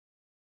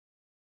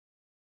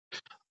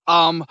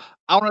Um,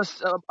 I want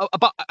to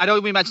about. I know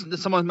we mentioned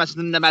someone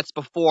mentioned the Mets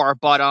before,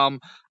 but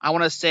I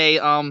want to say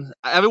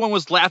everyone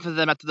was laughing at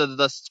them after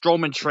the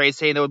Stroman trade,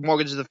 saying they would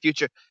mortgage the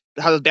future.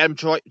 How the bad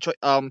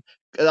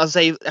I'll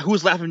say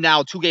who's laughing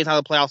now? 2 games out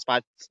of the playoff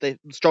spot. They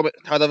Stroman.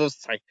 How they was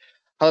sorry.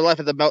 How they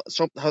laughing at the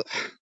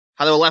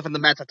how they were laughing at the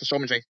Mets after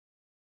Stroman trade.